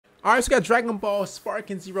All right, so we got Dragon Ball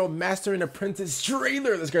Sparking Zero Master and Apprentice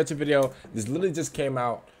trailer. Let's get to the video. This literally just came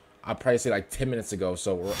out, I'll probably say like 10 minutes ago,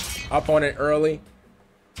 so we're up on it early.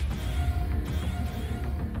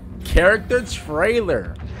 Character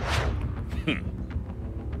trailer.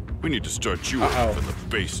 We need to start you off with the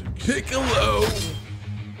basics. Piccolo.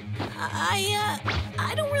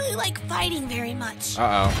 I don't really like fighting very much.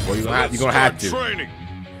 Well, you're gonna have to. Training.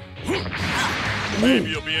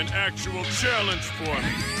 Maybe you'll be an actual challenge for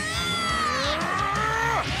me.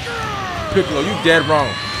 Piccolo, you dead wrong.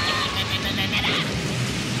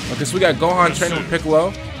 Okay, so we got Gohan training with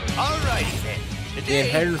Piccolo. Alrighty then. The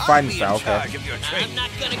inherited fighting style, okay. I'm not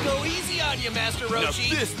gonna go easy on you, Master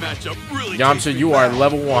Roshi. Now this matchup really Yamcha, you are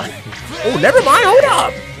level 1. Oh, never mind. Hold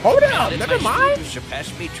up. Hold up. Never mind. You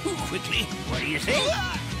surpassed me too quickly. What do you think?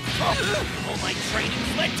 All my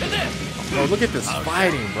training led to this. Bro, look at this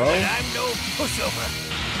fighting, bro. But I'm no pushover.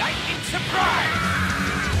 Lightning surprise.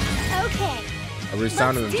 Okay. A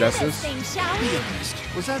resound of justice. Thing, shall we?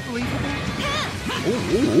 Was that believable?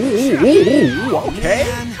 Ooh, okay.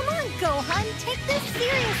 Come on, Gohan, take this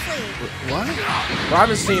seriously. What? Bro, I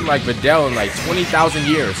haven't seen like Videl in like 20,000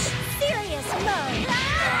 years. Serious mode.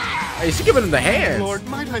 Hey, she's giving him the hands. Lord,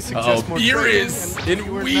 might I suggest more Beerus training and in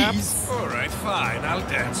fewer Whis. naps? All right, fine. I'll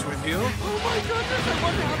dance with you. Oh my goodness, I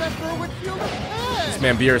wonder how that girl would feel to This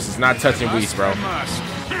man Beerus is not touching Whis, bro. Must.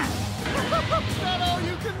 Is that all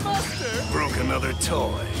you can muster? Broke another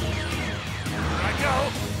toy. Here I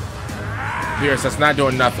go. Beerus, that's not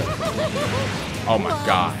doing nothing. Oh my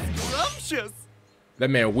god. Scrumptious. That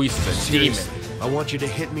man Whis is a demon. I want you to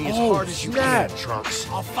hit me as Oh, hard as you snap. can, Trunks.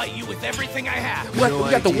 I'll fight you with everything I have. What? We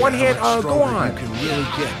got the one hand Gohan. You can really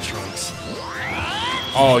get, Trunks.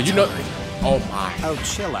 Oh, you know. Oh my. Oh,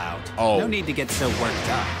 chill out. Oh. No need to get so worked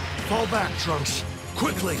up. Fall back, Trunks.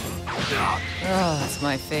 Quickly. Oh, it's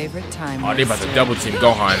my favorite time. Oh, they about to double team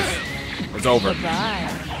Gohan. It's over. Bye.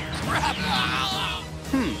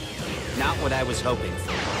 Not what I was hoping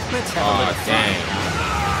for. Let's have a Oh, little fun.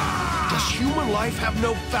 dang. Does human life have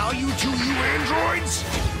no value to you, androids?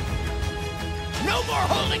 No more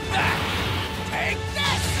holding back. Take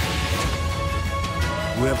this.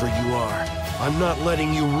 Whoever you are, I'm not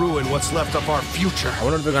letting you ruin what's left of our future. I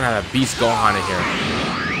wonder if they're gonna have a Beast Gohan in here.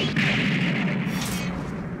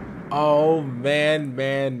 Oh man.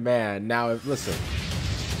 Now listen.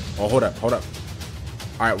 Oh, hold up. All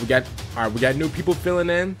right, we got new people filling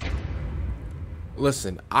in.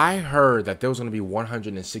 Listen, I heard that there was gonna be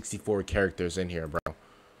 164 characters in here, bro.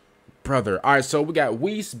 Brother. All right, so we got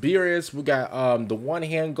Whis, Beerus, we got the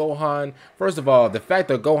one-hand Gohan. First of all, the fact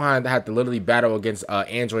that Gohan had to literally battle against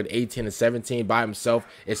Android 18 and 17 by himself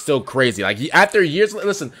is still crazy. Like, after years,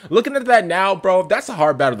 listen, looking at that now, bro, that's a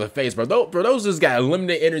hard battle to face, bro. For those who's got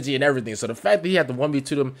limited energy and everything, so the fact that he had to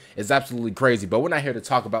 1v2 them is absolutely crazy. But we're not here to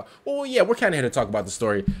talk about, well, yeah, we're kind of here to talk about the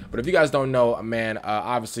story. But if you guys don't know, man,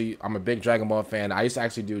 obviously, I'm a big Dragon Ball fan. I used to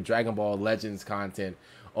actually do Dragon Ball Legends content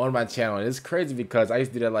on my channel, and it's crazy because I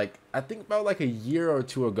used to do that like I think about like a year or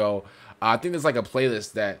two ago. I think there's like a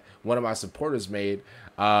playlist that one of my supporters made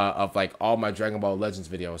of like all my Dragon Ball Legends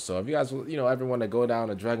videos. So if you guys ever want to go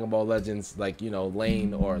down a Dragon Ball Legends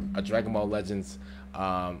lane, or a Dragon Ball Legends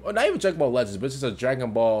or not even Dragon Ball Legends, but just a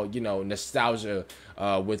Dragon Ball nostalgia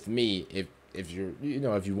with me, if you're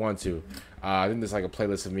if you want to, I think there's like a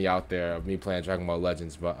playlist of me out there of me playing Dragon Ball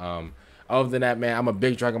Legends. But other than that, man, I'm a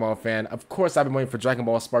big Dragon Ball fan. Of course, I've been waiting for Dragon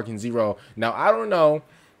Ball Sparking Zero. Now, I don't know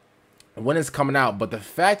when it's coming out, but the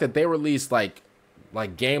fact that they released like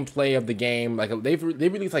gameplay of the game, like they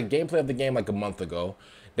released like gameplay of the game like a month ago.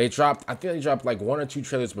 I think they dropped like 1 or 2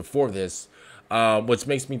 trailers before this, which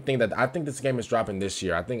makes me think that I think this game is dropping this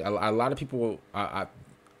year. I think a lot of people, I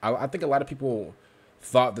think a lot of people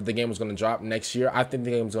thought that the game was going to drop next year. I think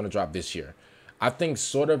the game is going to drop this year. I think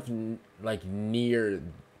sort of like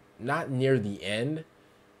not near the end,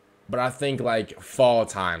 but I think like fall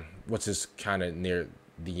time, which is kind of near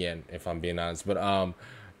the end, if I'm being honest. But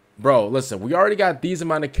bro, listen, we already got these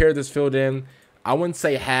amount of characters filled in. I wouldn't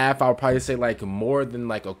say half. I would probably say like more than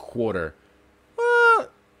like a quarter. Let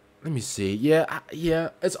me see. Yeah,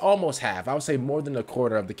 it's almost half. I would say more than a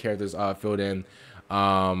quarter of the characters filled in.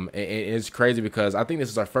 And it's crazy because I think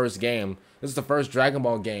this is our first game. This is the first Dragon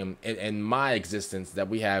Ball game in my existence that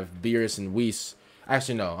we have Beerus and Whis.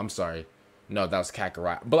 Actually, no, I'm sorry. No, that was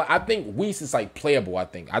Kakarot. But I think Whis is like playable, I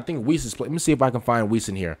think. Whis is Let me see if I can find Whis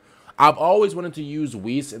in here. I've always wanted to use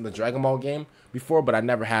Whis in the Dragon Ball game before, but I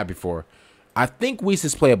never had before. I think Whis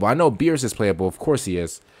is playable. I know Beerus is playable. Of course he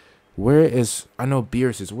is. I know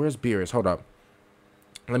Beerus is. Where's Beerus? Hold up.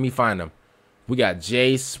 Let me find him. We got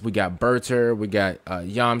Jace. We got Berter. We got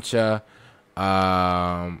Yamcha.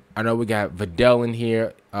 I know we got Videl in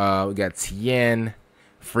here. We got Tien,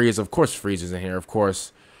 Freeze, of course. Freeze is in here, of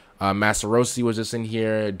course. Masarosi was just in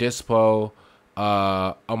here. Dispo.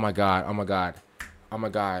 Oh my god.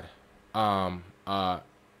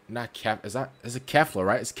 Not Kef. Is it Kefla,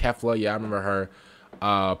 right? It's Kefla. Yeah, I remember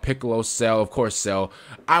her. Piccolo, Cell, of course, Cell.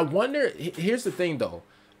 I wonder. Here's the thing, though.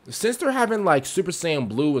 Since they're having like Super Saiyan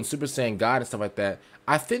Blue and Super Saiyan God and stuff like that,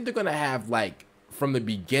 I think they're gonna have like from the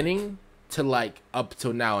beginning to like up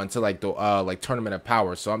till now until like the like Tournament of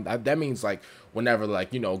Power. So that means like whenever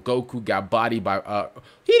like, you know, Goku got bodied by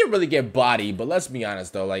he didn't really get bodied, but let's be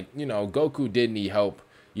honest though, like, you know, Goku did need help,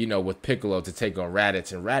 you know, with Piccolo to take on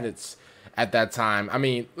Raditz, and Raditz at that time, I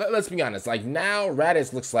mean, let's be honest, like now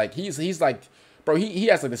Raditz looks like he's like, bro, he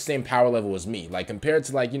has like the same power level as me, like compared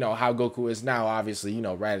to like, you know, how Goku is now. Obviously, you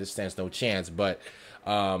know, Raditz stands no chance, but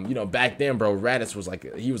you know, back then, bro, Raditz was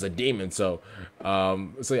like, he was a demon. So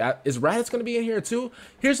so yeah, is Raditz gonna be in here too?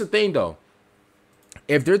 Here's the thing though,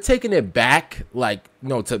 if they're taking it back, like, you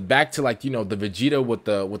know, back to like, you know, the Vegeta with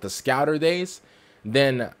the Scouter days,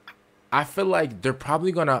 then I feel like they're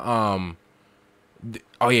probably gonna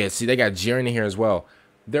oh yeah, see, they got Jiren in here as well.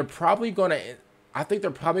 They're probably gonna, I think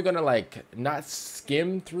they're probably gonna like not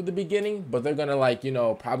skim through the beginning, but they're gonna like, you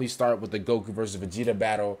know, probably start with the Goku versus Vegeta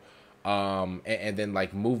battle, and then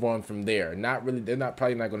like move on from there. Not really, they're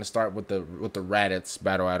probably not gonna start with the Raditz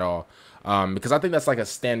battle at all, because I think that's like a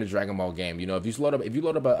standard Dragon Ball game. You know, if you load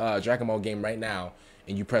up a Dragon Ball game right now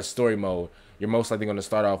and you press story mode, you're most likely going to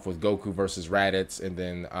start off with Goku versus Raditz, and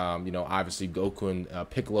then you know, obviously Goku and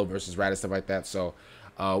Piccolo versus Raditz, stuff like that. So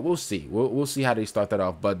we'll see. We'll see how they start that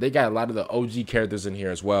off. But they got a lot of the OG characters in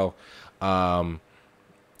here as well. I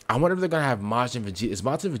wonder if they're gonna have Majin Vegeta. Is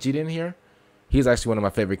Majin Vegeta in here? He's actually one of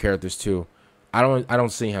my favorite characters too. I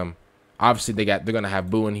don't see him. Obviously they're gonna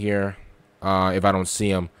have Boo in here. If I don't see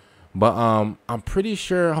him, but I'm pretty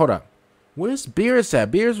sure. Hold up, where's Beerus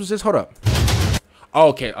at? Beerus was just, hold up. Oh,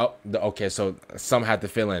 okay. Oh, okay. So some had to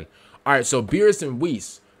fill in. All right. So Beerus and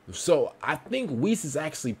Whis. So I think Whis is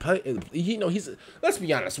actually, you know, let's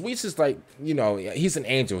be honest. Whis is like, you know, he's an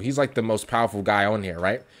angel. He's like the most powerful guy on here,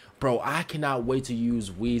 right? Bro, I cannot wait to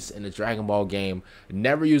use Whis in the Dragon Ball game.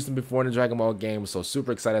 Never used him before in the Dragon Ball game, so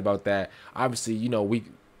super excited about that. Obviously, you know, we've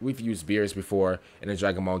used Beerus before in the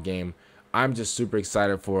Dragon Ball game. I'm just super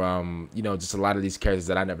excited for you know, just a lot of these characters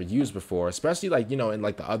that I never used before, especially like, you know, in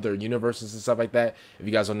like the other universes and stuff like that. If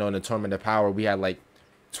you guys don't know, in the Tournament of Power, we had like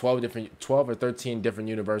 12 or 13 different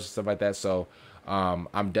universes, stuff like that. So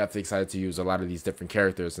I'm definitely excited to use a lot of these different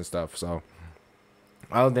characters and stuff. So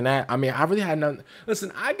other than that, I mean, I really had none.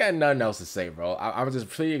 Listen, I got nothing else to say, bro. I was just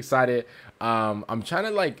pretty excited. I'm trying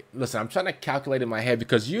to like, listen, I'm trying to calculate in my head,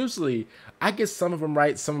 because usually I get some of them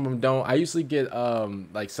right, some of them don't. I usually get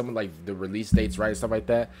like some of like the release dates right, stuff like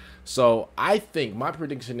that. So I think my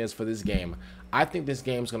prediction is for this game, I think this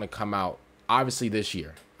game's gonna come out obviously this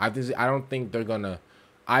year. I don't think they're gonna.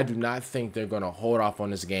 I do not think they're gonna hold off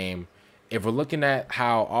on this game. If we're looking at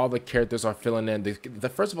how all the characters are filling in,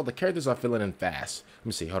 first of all, the characters are filling in fast. Let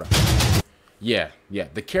me see, hold on. Yeah,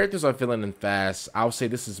 the characters are filling in fast. I would say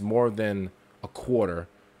this is more than a quarter,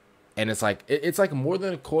 and it's like more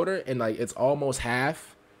than a quarter, and like it's almost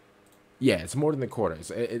half. Yeah, it's more than a quarter.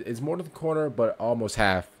 It's more than a quarter, but almost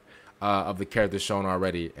half of the characters shown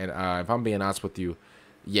already. And if I'm being honest with you,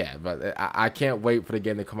 yeah, but I can't wait for the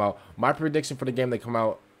game to come out. My prediction for the game to come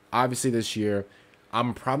out, obviously this year,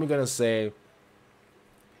 I'm probably gonna say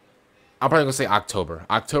October,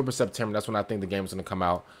 September. That's when I think the game's gonna come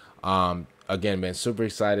out. Again, man, super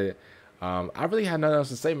excited. I really had nothing else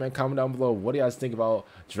to say, man. Comment down below. What do you guys think about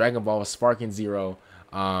Dragon Ball Sparking Zero?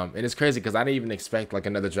 And it's crazy because I didn't even expect like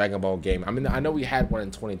another Dragon Ball game. I mean, I know we had one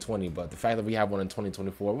in 2020, but the fact that we have one in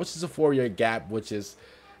 2024, which is a 4-year gap, which is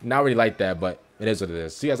not really like that, but it is what it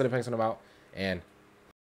is. See you guys later. Thanks for coming out, and